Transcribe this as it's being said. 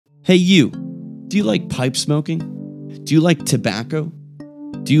Hey you, do you like pipe smoking? Do you like tobacco?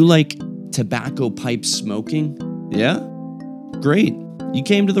 Do you like tobacco pipe smoking? Yeah? Great, you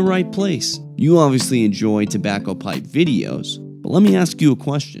came to the right place. You obviously enjoy tobacco pipe videos, but let me ask you a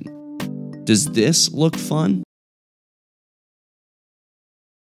question. Does this look fun?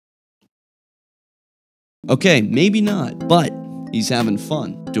 Okay, maybe not, but he's having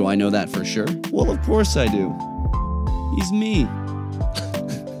fun. Do I know that for sure? Well, of course I do. He's me.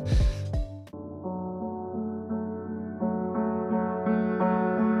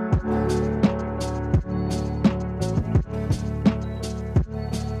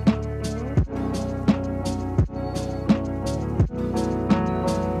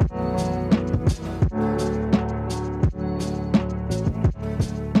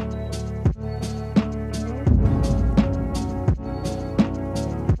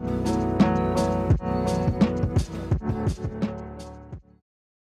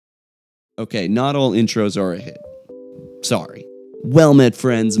 Okay, not all intros are a hit. Sorry. Well met,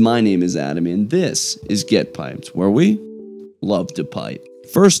 friends, my name is Adam, and this is Get Piped, where we love to pipe.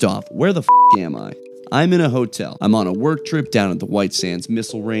 First off, where the am I? I'm in a hotel. I'm on a work trip down at the White Sands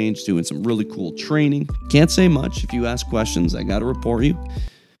Missile Range doing some really cool training. Can't say much. If you ask questions, I gotta report you.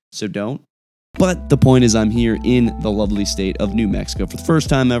 So don't. But the point is I'm here in the lovely state of New Mexico for the first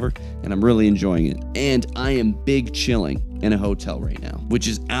time ever, and I'm really enjoying it. And I am big chilling in a hotel right now, which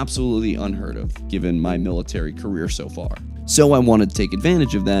is absolutely unheard of given my military career so far. So I wanted to take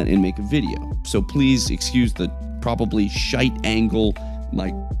advantage of that and make a video. So please excuse the probably shite angle,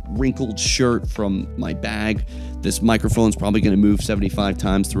 my wrinkled shirt from my bag. This microphone's probably going to move 75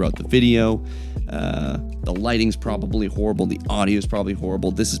 times throughout the video. The lighting's probably horrible. The audio's probably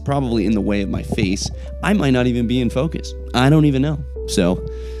horrible. This is probably in the way of my face. I might not even be in focus. I don't even know. So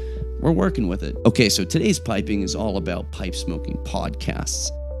we're working with it. Okay, so today's piping is all about pipe smoking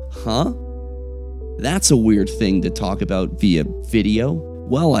podcasts. Huh? That's a weird thing to talk about via video.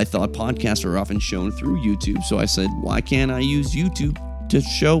 Well, I thought podcasts are often shown through YouTube, so I said, why can't I use YouTube to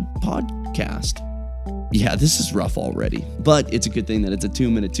show podcast? Yeah, this is rough already, but it's a good thing that it's a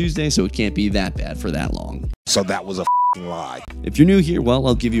 2-minute Tuesday, so it can't be that bad for that long. So that was a lie. If you're new here, well,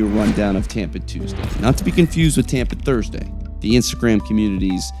 I'll give you a rundown of Tamp Tuesday. Not to be confused with Tamp Thursday, the Instagram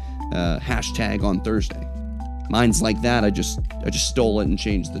community's hashtag on Thursday. Mine's like that. I just stole it and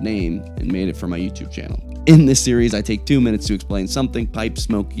changed the name and made it for my YouTube channel. In this series, I take 2 minutes to explain something pipe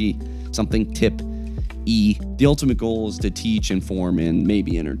smoky, something tip-y. The ultimate goal is to teach, inform, and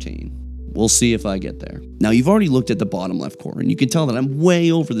maybe entertain. We'll see if I get there. Now, you've already looked at the bottom left corner, and you can tell that I'm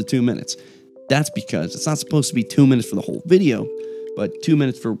way over the 2 minutes. That's because it's not supposed to be 2 minutes for the whole video, but 2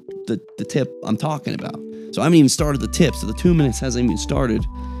 minutes for the tip I'm talking about. So I haven't even started the tip, so the 2 minutes hasn't even started.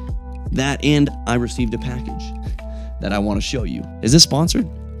 That, and I received a package that I want to show you. Is this sponsored?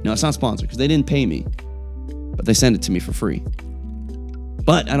 No, it's not sponsored, because they didn't pay me, but they sent it to me for free.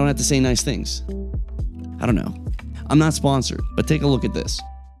 But I don't have to say nice things. I don't know. I'm not sponsored, but take a look at this.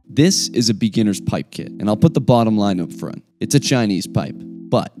 This is a beginner's pipe kit, and I'll put the bottom line up front. It's a Chinese pipe,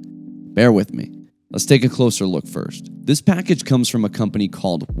 but bear with me. Let's take a closer look first. This package comes from a company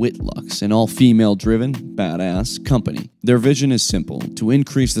called Whitluck, an all-female driven, badass company. Their vision is simple, to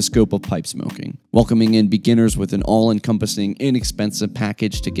increase the scope of pipe smoking, welcoming in beginners with an all-encompassing, inexpensive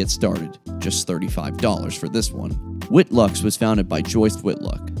package to get started. Just $35 for this one. Whitluck was founded by Joyce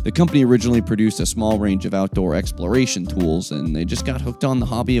Whitluck. The company originally produced a small range of outdoor exploration tools, and they just got hooked on the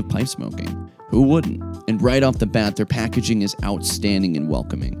hobby of pipe smoking. Who wouldn't? And right off the bat, their packaging is outstanding and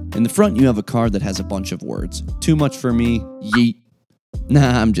welcoming. In the front, you have a card that has a bunch of words. Too much for me, yeet.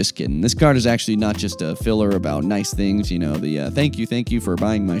 Nah, I'm just kidding. This card is actually not just a filler about nice things, you know, the thank you for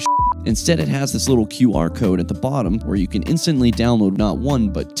buying my shit. Instead, it has this little QR code at the bottom where you can instantly download not one,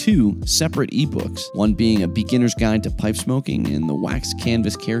 but 2 separate ebooks. One being a beginner's guide to pipe smoking and the wax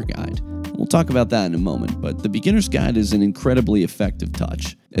canvas care guide. We'll talk about that in a moment, but the beginner's guide is an incredibly effective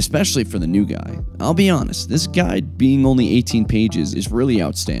touch, especially for the new guy. I'll be honest, this guide, being only 18 pages, is really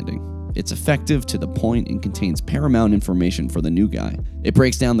outstanding. It's effective, to the point, and contains paramount information for the new guy. It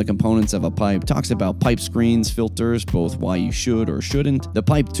breaks down the components of a pipe, talks about pipe screens, filters, both why you should or shouldn't, the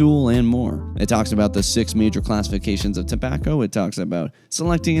pipe tool, and more. It talks about the 6 major classifications of tobacco. It talks about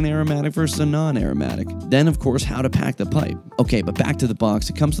selecting an aromatic versus a non-aromatic. Then, of course, how to pack the pipe. Okay, but back to the box.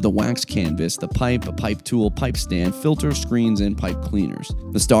 It comes with a wax canvas, the pipe, a pipe tool, pipe stand, filter, screens, and pipe cleaners.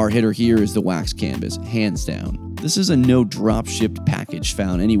 The star hitter here is the wax canvas, hands down. This is a no drop shipped package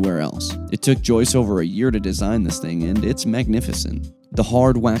found anywhere else. It took Joyce over a year to design this thing, and it's magnificent. The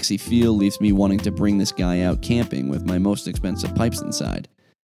hard, waxy feel leaves me wanting to bring this guy out camping with my most expensive pipes inside.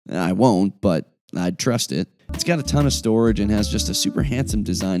 I won't, but I'd trust it. It's got a ton of storage and has just a super handsome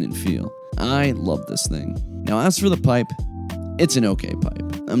design and feel. I love this thing. Now as for the pipe, it's an okay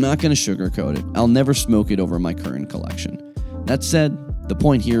pipe. I'm not going to sugarcoat it. I'll never smoke it over my current collection. That said, the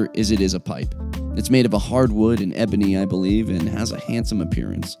point here is it is a pipe. It's made of a hardwood and ebony, I believe, and has a handsome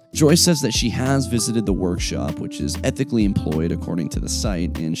appearance. Joyce says that she has visited the workshop, which is ethically employed according to the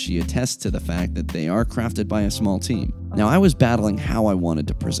site, and she attests to the fact that they are crafted by a small team. Now, I was battling how I wanted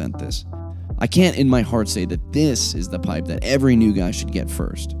to present this. I can't in my heart say that this is the pipe that every new guy should get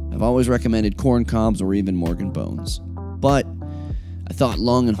first. I've always recommended corn cobs or even Morgan Bones. But I thought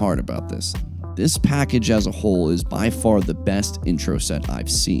long and hard about this. This package as a whole is by far the best intro set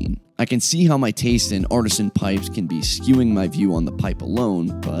I've seen. I can see how my taste in artisan pipes can be skewing my view on the pipe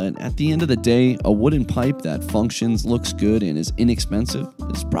alone, but at the end of the day, a wooden pipe that functions, looks good, and is inexpensive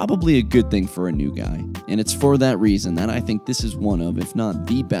is probably a good thing for a new guy. And it's for that reason that I think this is one of, if not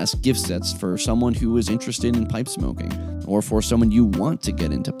the best gift sets for someone who is interested in pipe smoking, or for someone you want to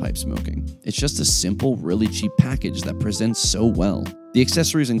get into pipe smoking. It's just a simple, really cheap package that presents so well. The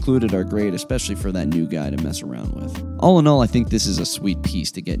accessories included are great, especially for that new guy to mess around with. All in all, I think this is a sweet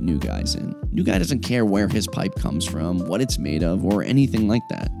piece to get new guys in. New guy doesn't care where his pipe comes from, what it's made of, or anything like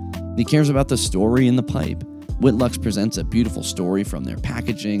that. He cares about the story in the pipe. Whitluck presents a beautiful story from their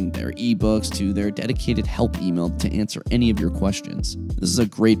packaging, their ebooks, to their dedicated help email to answer any of your questions. This is a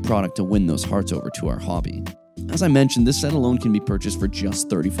great product to win those hearts over to our hobby. As I mentioned, this set alone can be purchased for just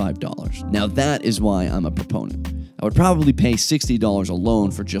 $35. Now that is why I'm a proponent. I would probably pay $60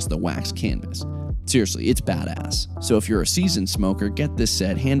 alone for just the wax canvas. Seriously, it's badass. So if you're a seasoned smoker, get this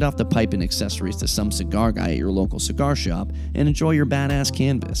set, hand off the pipe and accessories to some cigar guy at your local cigar shop, and enjoy your badass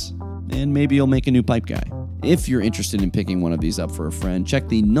canvas. And maybe you'll make a new pipe guy. If you're interested in picking one of these up for a friend, check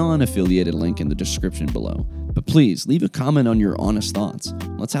the non-affiliated link in the description below. But please, leave a comment on your honest thoughts.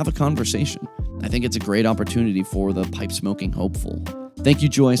 Let's have a conversation. I think it's a great opportunity for the pipe smoking hopeful. Thank you,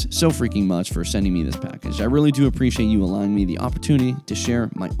 Joyce, so freaking much for sending me this package. I really do appreciate you allowing me the opportunity to share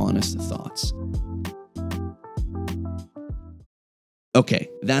my honest thoughts. Okay,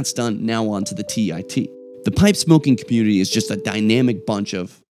 that's done. Now on to the TIT. The pipe smoking community is just a dynamic bunch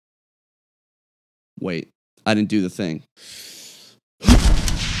of... Wait, I didn't do the thing.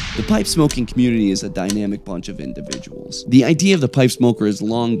 The pipe smoking community is a dynamic bunch of individuals. The idea of the pipe smoker has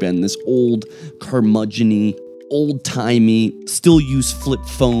long been this old, curmudgeon-y, old-timey, still use flip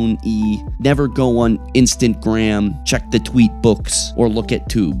phone-y, never go on Instagram, check the tweet books, or look at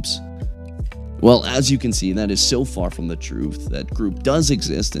tubes. Well, as you can see, that is so far from the truth. That group does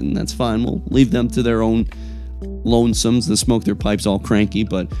exist, and that's fine. We'll leave them to their own lonesomes that smoke their pipes all cranky,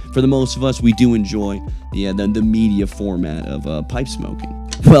 but for the most of us, we do enjoy the media format of pipe smoking.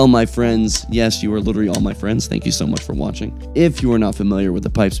 Well, my friends, yes, you are literally all my friends. Thank you so much for watching. If you are not familiar with the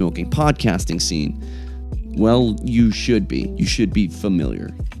pipe smoking podcasting scene, well, you should be. You should be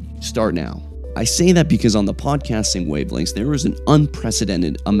familiar. Start now. I say that because on the podcasting wavelengths, there is an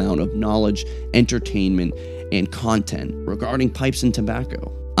unprecedented amount of knowledge, entertainment, and content regarding pipes and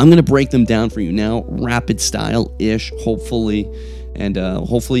tobacco. I'm going to break them down for you now, rapid style-ish, hopefully, and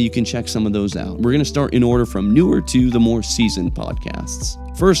hopefully you can check some of those out. We're going to start in order from newer to the more seasoned podcasts.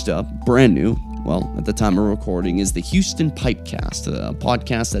 First up, brand new, well, at the time of recording, is the Houston Pipecast, a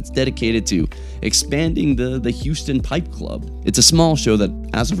podcast that's dedicated to expanding the Houston Pipe Club. It's a small show that,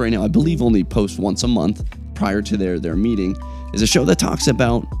 as of right now, I believe only posts once a month prior to their meeting. It's a show that talks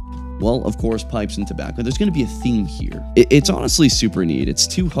about, well, of course, pipes and tobacco. There's going to be a theme here. It's honestly super neat. It's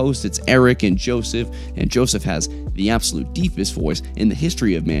two hosts. It's Eric and Joseph has the absolute deepest voice in the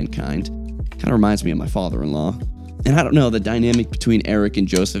history of mankind. Kind of reminds me of my father-in-law. And I don't know, the dynamic between Eric and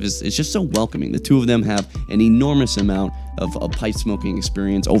Joseph is just so welcoming. The two of them have an enormous amount of pipe smoking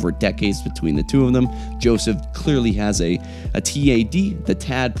experience over decades between the two of them. Joseph clearly has a TAD, the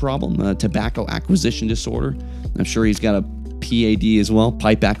TAD problem, tobacco acquisition disorder. I'm sure he's got a PAD as well,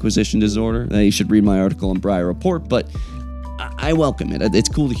 pipe acquisition disorder. You should read my article in Briar Report, but I welcome it. It's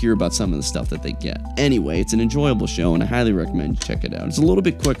cool to hear about some of the stuff that they get. Anyway, it's an enjoyable show, and I highly recommend you check it out. It's a little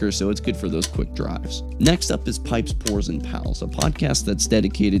bit quicker, so it's good for those quick drives. Next up is Pipes, Pours, and Pals, a podcast that's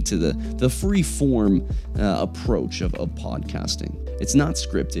dedicated to the free-form approach of podcasting. It's not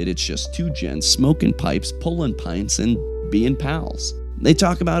scripted. It's just two gents smoking pipes, pulling pints, and being pals. They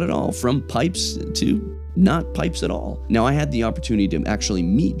talk about it all, from pipes to not pipes at all. Now, I had the opportunity to actually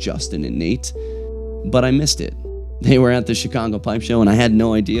meet Justin and Nate, but I missed it. They were at the Chicago Pipe Show, and I had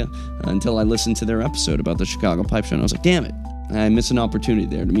no idea until I listened to their episode about the Chicago Pipe Show, and I was like, damn it, I missed an opportunity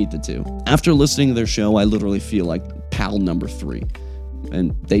there to meet the two. After listening to their show, I literally feel like pal number 3.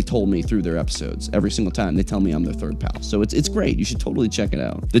 And they told me through their episodes, every single time, they tell me I'm their third pal. So it's great. You should totally check it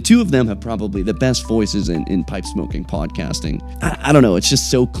out. The two of them have probably the best voices in pipe smoking podcasting. I don't know. It's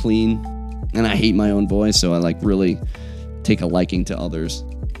just so clean. And I hate my own voice, so I like really take a liking to others.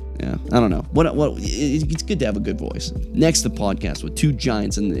 Yeah, I don't know. It's good to have a good voice. Next, the podcast with two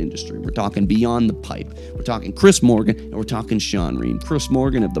giants in the industry. We're talking Beyond the Pipe. We're talking Chris Morgan, and we're talking Sean Ream. Chris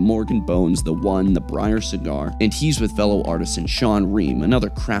Morgan of the Morgan Bones, the One, the Briar Cigar, and he's with fellow artisan Sean Ream, another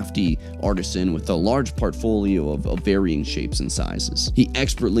crafty artisan with a large portfolio of varying shapes and sizes. He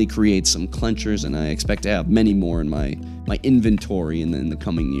expertly creates some clenchers, and I expect to have many more in my inventory in the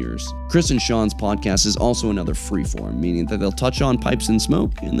coming years. Chris and Sean's podcast is also another freeform, meaning that they'll touch on pipes and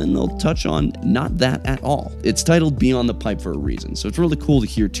smoke, and then they'll touch on not that at all. It's titled Beyond the Pipe for a reason, so it's really cool to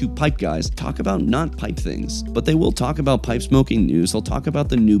hear two pipe guys talk about not pipe things, but they will talk about pipe smoking news, they'll talk about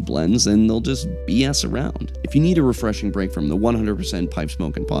the new blends, and they'll just BS around. If you need a refreshing break from the 100% pipe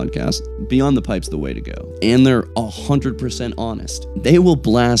smoking podcast, Beyond the Pipe's the way to go. And they're 100% honest. They will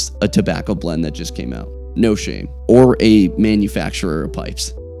blast a tobacco blend that just came out. No shame. Or a manufacturer of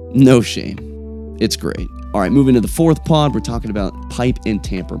pipes. No shame. It's great. All right, moving to the fourth pod, we're talking about Pipe and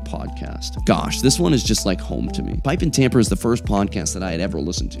Tamper podcast. Gosh, this one is just like home to me. Pipe and Tamper is the first podcast that I had ever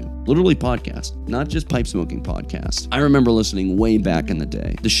listened to. Literally podcast, not just pipe smoking podcast. I remember listening way back in the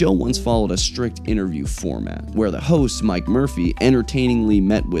day. The show once followed a strict interview format, where the host, Mike Murphy, entertainingly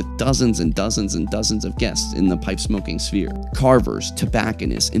met with dozens and dozens and dozens of guests in the pipe smoking sphere. Carvers,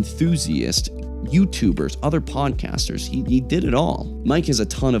 tobacconists, enthusiasts, YouTubers, other podcasters. He did it all. Mike has a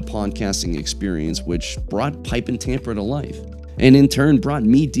ton of podcasting experience, which brought Pipe and Tamper to life, and in turn brought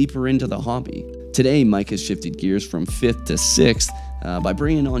me deeper into the hobby. Today, Mike has shifted gears from 5th to 6th by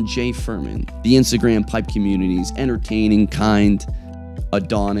bringing on Jay Furman, the Instagram pipe community's entertaining, kind,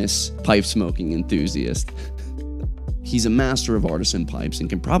 Adonis pipe smoking enthusiast. He's a master of artisan pipes and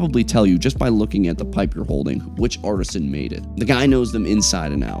can probably tell you just by looking at the pipe you're holding which artisan made it. The guy knows them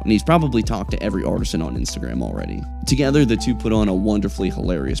inside and out, and he's probably talked to every artisan on Instagram already. Together, the two put on a wonderfully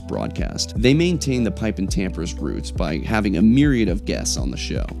hilarious broadcast. They maintain the Pipe and Tamper's roots by having a myriad of guests on the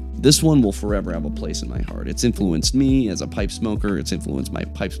show. This one will forever have a place in my heart. It's influenced me as a pipe smoker. It's influenced my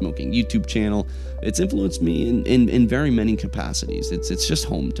pipe smoking YouTube channel. It's influenced me in very many capacities. It's just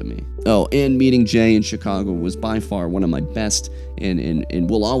home to me. Oh, and meeting Jay in Chicago was by far one of my best and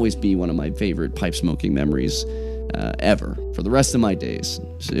will always be one of my favorite pipe smoking memories ever for the rest of my days.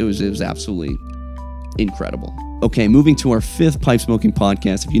 It was absolutely incredible. Okay, moving to our fifth pipe smoking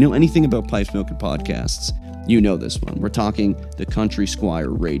podcast. If you know anything about pipe smoking podcasts, you know this one. We're talking the Country Squire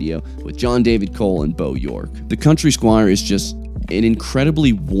Radio with John David Cole and Bo York. The Country Squire is just an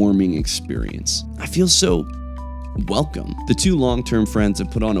incredibly warming experience. I feel so welcome. The two long-term friends have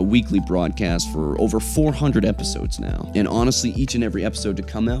put on a weekly broadcast for over 400 episodes now. And honestly, each and every episode to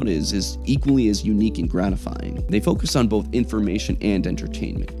come out is equally as unique and gratifying. They focus on both information and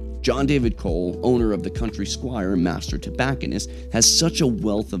entertainment. John David Cole, owner of the Country Squire and master tobacconist, has such a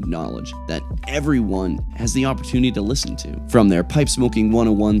wealth of knowledge that everyone has the opportunity to listen to. From their Pipe Smoking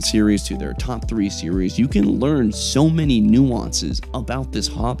 101 series to their Top 3 series, you can learn so many nuances about this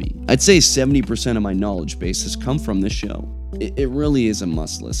hobby. I'd say 70% of my knowledge base has come from this show. It really is a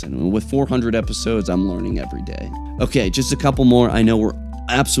must listen. With 400 episodes, I'm learning every day. Okay, just a couple more. I know we're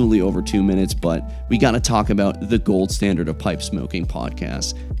absolutely over 2 minutes, but we got to talk about the gold standard of pipe smoking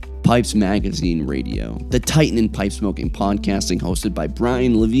podcasts. Pipes Magazine Radio, the titan in pipe smoking podcasting, hosted by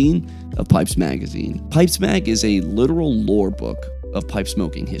Brian Levine of Pipes Magazine. Pipes Mag is a literal lore book of pipe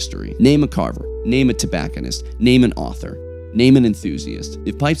smoking history. Name a carver, name a tobacconist, name an author, name an enthusiast.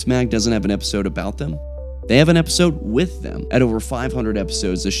 If Pipes Mag doesn't have an episode about them, they have an episode with them. At over 500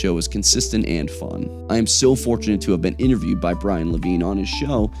 episodes, the show is consistent and fun. I am so fortunate to have been interviewed by Brian Levine on his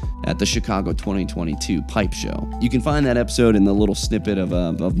show at the Chicago 2022 Pipe Show. You can find that episode in the little snippet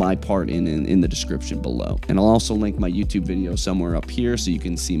of my part in the description below. And I'll also link my YouTube video somewhere up here so you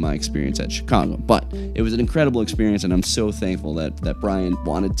can see my experience at Chicago. But it was an incredible experience, and I'm so thankful that Brian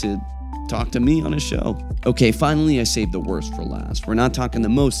wanted to talk to me on his show. Okay, finally, I saved the worst for last. We're not talking the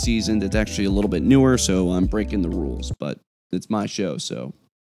most seasoned. It's actually a little bit newer, so I'm breaking the rules, but it's my show, so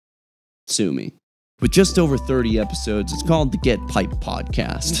sue me. With just over 30 episodes, it's called the Get Pipe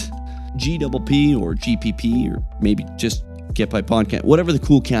Podcast. GPP or GPP, or maybe just Get Pipe Podcast, whatever the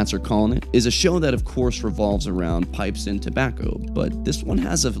cool cats are calling it, is a show that of course revolves around pipes and tobacco, but this one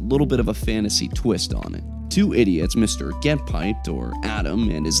has a little bit of a fantasy twist on it. Two idiots, Mr. Get Piped, or Adam,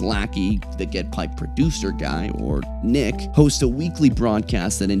 and his lackey, the Get Piped producer guy, or Nick, host a weekly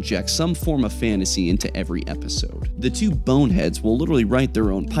broadcast that injects some form of fantasy into every episode. The two boneheads will literally write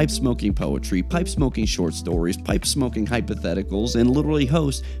their own pipe-smoking poetry, pipe-smoking short stories, pipe-smoking hypotheticals, and literally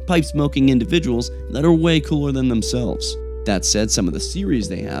host pipe-smoking individuals that are way cooler than themselves. That said, some of the series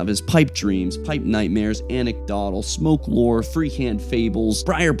they have is Pipe Dreams, Pipe Nightmares, Anecdotal, Smoke Lore, Freehand Fables,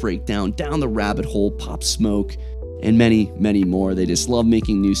 Briar Breakdown, Down the Rabbit Hole, Pop Smoke, and many, many more. They just love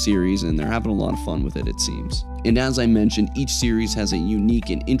making new series, and they're having a lot of fun with it, it seems. And as I mentioned, each series has a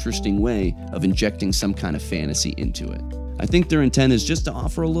unique and interesting way of injecting some kind of fantasy into it. I think their intent is just to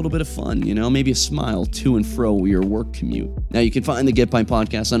offer a little bit of fun, maybe a smile to and fro your work commute. Now, you can find the Get Pipe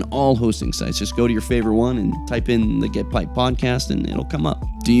Podcast on all hosting sites. Just go to your favorite one and type in the Get Pipe Podcast and it'll come up.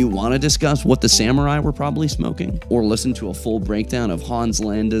 Do you want to discuss what the samurai were probably smoking? Or listen to a full breakdown of Hans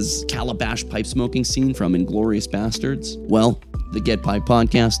Landa's calabash pipe smoking scene from Inglourious Bastards? Well, the Get Pipe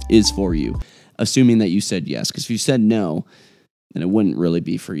Podcast is for you, assuming that you said yes, because if you said no, then it wouldn't really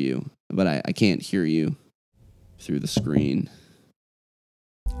be for you. But I can't hear you through the screen.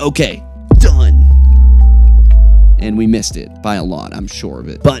 Okay, done. And we missed it by a lot, I'm sure of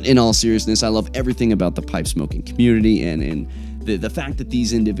it. But in all seriousness, I love everything about the pipe smoking community and the fact that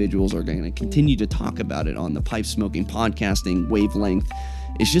these individuals are going to continue to talk about it on the pipe smoking podcasting wavelength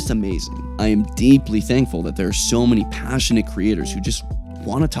is just amazing. I am deeply thankful that there are so many passionate creators who just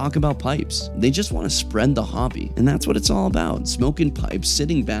want to talk about pipes. They just want to spread the hobby, and that's what it's all about. Smoking pipes,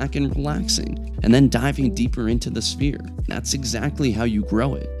 sitting back and relaxing, and then diving deeper into the sphere. That's exactly how you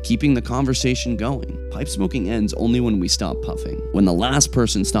grow it, keeping the conversation going. Pipe smoking ends only when we stop puffing, when the last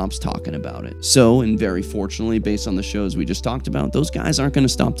person stops talking about it. So, and very fortunately, based on the shows we just talked about, those guys aren't going to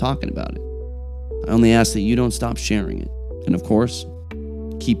stop talking about it. I only ask that you don't stop sharing it. And of course,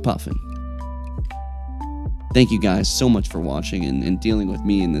 keep puffing. Thank you guys so much for watching and dealing with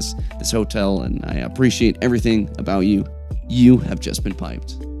me in this hotel, and I appreciate everything about you. You have just been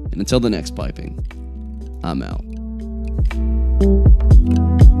piped. And until the next piping, I'm out.